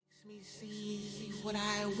me see what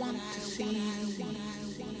I want to see.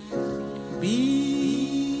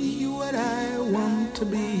 Be what I want to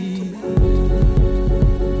be.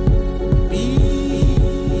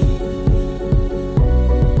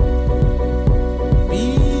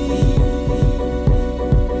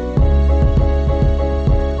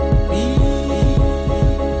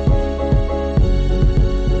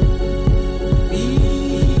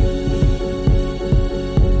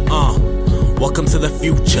 Welcome to the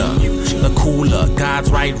future, the cooler, God's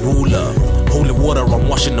right ruler. Holy water, I'm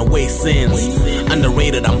washing away sins.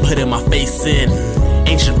 Underrated, I'm putting my face in.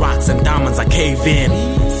 Ancient rocks and diamonds, I cave in.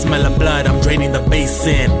 Smell of blood, I'm draining the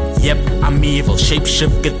basin. Yep, I'm evil,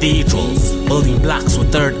 shapeshift cathedrals. Building blocks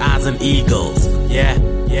with third eyes and eagles. Yeah,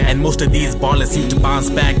 and most of these ballers seem to bounce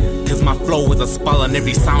back, cause my flow is a spell on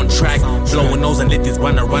every soundtrack. Blowing nose and let these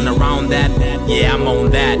run around that. Yeah, I'm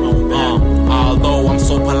on that. Although I'm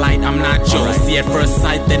so polite, I'm not Joe. See at first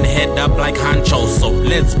sight, then head up like Hancho. So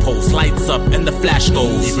let's post, lights up, and the flash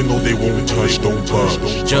goes. Even though they won't touch, don't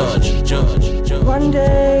budge. Judge. One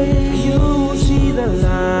day you'll see the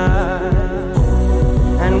light,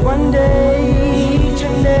 and one day each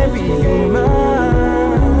and every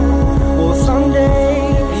human will someday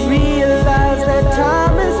realize that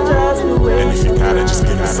time is just a waste. And if you gotta, just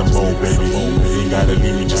give me some more, baby. If you gotta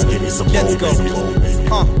leave me, just give me some more, baby.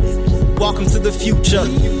 Welcome to the future,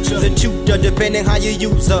 the tutor, depending how you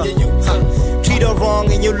use her. Treat her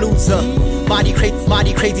wrong and you lose her. Body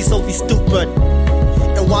crazy, so be stupid.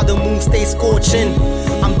 And while the moon stays scorching,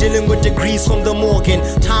 I'm dealing with degrees from the Morgan.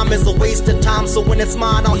 Time is a waste of time, so when it's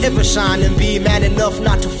mine, I'll ever shine and be man enough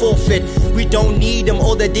not to forfeit. We don't need them,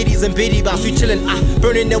 all the ditties and bitty bops. We chillin',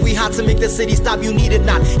 burning and we hot to make the city stop. You need it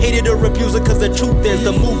not, hate it or abuse it, cause the truth is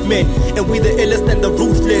the movement, and we the illest and the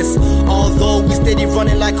ruthless. Although we steady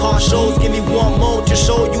running like car shows, give me one more to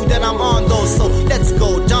show you that I'm on those. So let's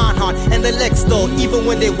go, Don Hart and the Lex though. Even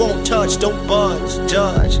when they won't touch, don't budge,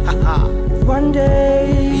 judge, haha. One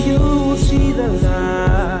day you'll see the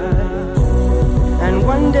light, and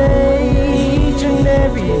one day each and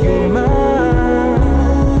every human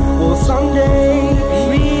will someday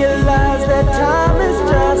realize that time is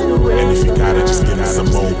just a waste. And if you gotta, just give me some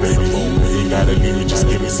more, baby. If you gotta leave me, just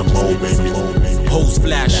give me some more, baby. Pose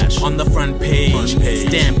flash on the front page.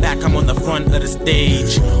 Stand back, I'm on the front of the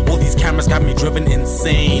stage. All these cameras got me driven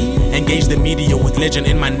insane. Engage the media with legend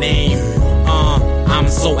in my name. I'm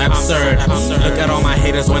so absurd. Look at all my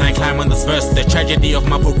haters when I climb on this verse. The tragedy of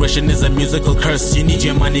my progression is a musical curse. You need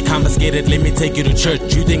your money confiscated, let me take you to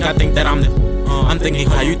church. You think I think that I'm thinking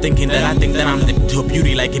how you thinking that I think that I'm to a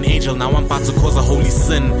beauty like an angel. Now I'm about to cause a holy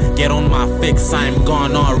sin. Get on my fix, I'm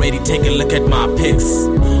gone already. Take a look at my pics.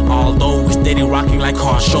 Although we steady rocking like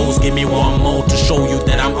car shows, give me one more to show you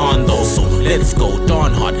that I'm on those. So let's go,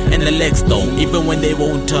 Don Hart and the Lex though. Even when they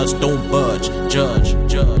won't touch, don't budge. Judge.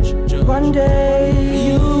 One day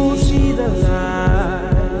you'll see the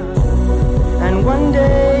light, and one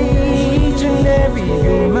day each and every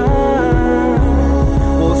human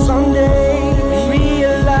will someday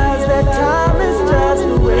realize that time is just a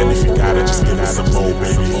waste. And if you gotta, just give me some more,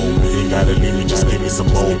 baby. If you gotta leave me, just give me some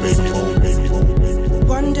more, baby.